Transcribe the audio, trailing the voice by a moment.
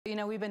You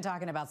know, we've been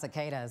talking about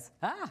cicadas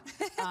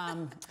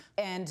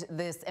and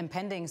this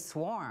impending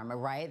swarm,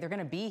 right? They're going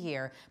to be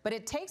here, but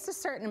it takes a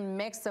certain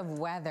mix of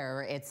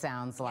weather, it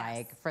sounds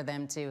like, yes, for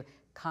them to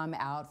come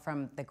out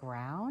from the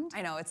ground.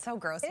 I know, it's so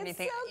gross. It's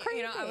so creepy.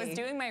 You know, I was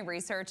doing my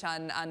research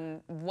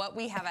on what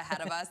we have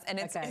ahead of us, and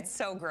it's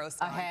so gross.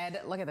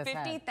 Ahead, look at this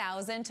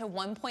 50,000 to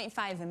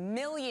 1.5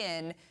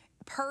 million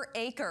per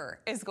acre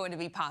is going to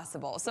be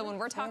possible. So when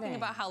we're talking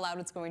about how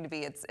loud it's going to be,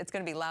 it's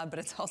going to be loud, but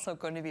it's also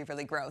going to be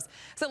really gross.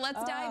 So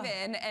let's dive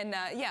in, and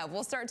yeah,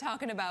 we'll start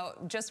talking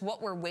about just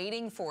what we're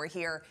waiting for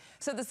here.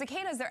 So the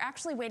cicadas, they're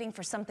actually waiting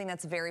for something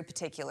that's very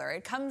particular.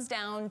 It comes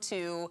down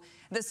to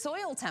the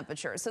soil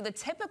temperature. So the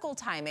typical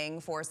timing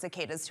for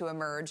cicadas to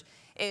emerge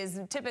is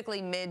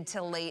typically mid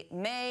to late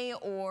May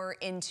or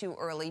into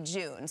early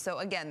June. So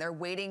again, they're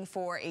waiting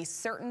for a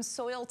certain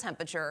soil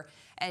temperature,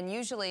 and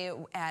usually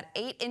at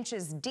 8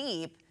 inches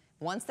deep,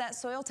 once that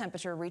soil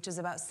temperature reaches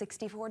about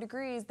 64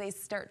 degrees, they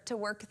start to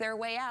work their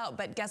way out.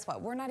 But guess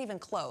what? We're not even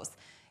close.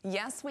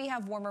 Yes, we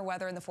have warmer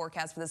weather in the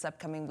forecast for this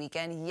upcoming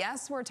weekend.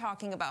 Yes, we're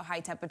talking about high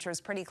temperatures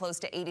pretty close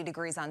to 80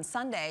 degrees on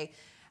Sunday.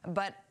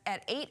 But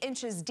at 8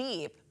 inches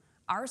deep,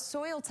 our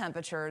soil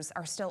temperatures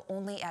are still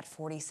only at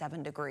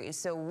 47 degrees.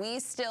 So we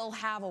still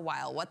have a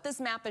while. What this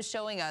map is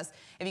showing us,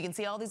 if you can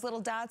see all these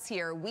little dots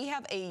here, we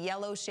have a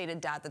yellow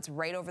shaded dot that's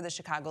right over the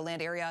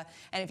Chicagoland area.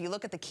 And if you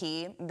look at the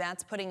key,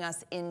 that's putting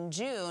us in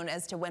June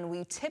as to when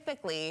we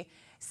typically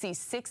see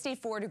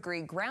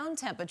 64-degree ground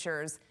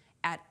temperatures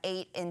at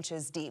 8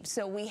 inches deep.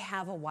 So we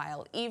have a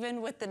while.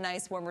 Even with the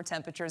nice warmer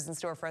temperatures in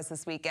store for us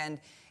this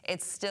weekend,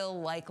 it's still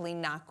likely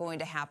not going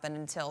to happen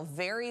until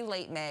very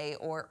late May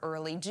or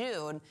early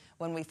June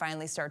when we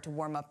finally start to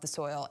warm up the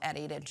soil at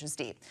 8 inches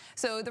deep.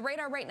 So the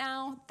radar right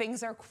now,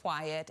 things are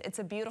quiet. It's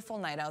a beautiful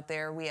night out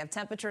there. We have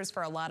temperatures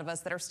for a lot of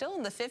us that are still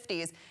in the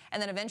 50s,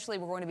 and then eventually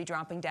we're going to be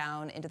dropping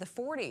down into the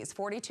 40s,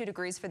 42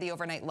 degrees for the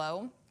overnight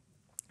low.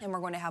 And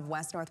we're going to have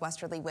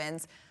west-northwesterly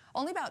winds,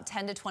 only about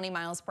 10 to 20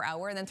 miles per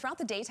hour. And then throughout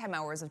the daytime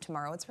hours of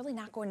tomorrow, it's really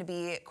not going to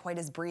be quite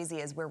as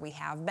breezy as where we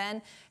have been.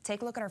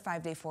 Take a look at our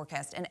 5-day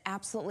forecast. An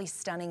absolutely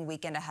stunning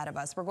weekend ahead of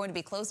us. We're going to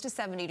be close to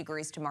 70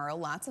 degrees tomorrow,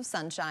 lots of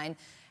sunshine.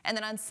 And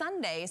then on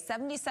Sunday,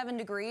 77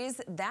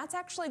 degrees, that's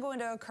actually going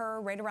to occur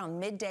right around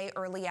midday,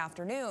 early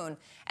afternoon.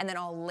 And then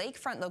all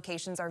lakefront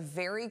locations are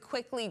very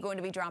quickly going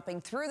to be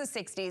dropping through the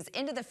 60s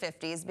into the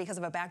 50s because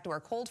of a backdoor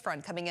cold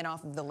front coming in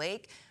off of the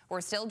lake. We're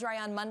still dry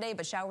on Monday,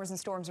 but showers and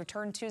storms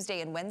return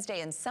Tuesday and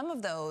Wednesday, and some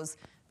of those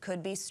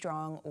could be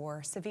strong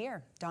or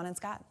severe. Dawn and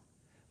Scott.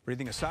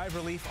 Breathing a sigh of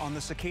relief on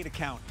the cicada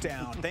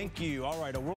countdown. Thank you. All right.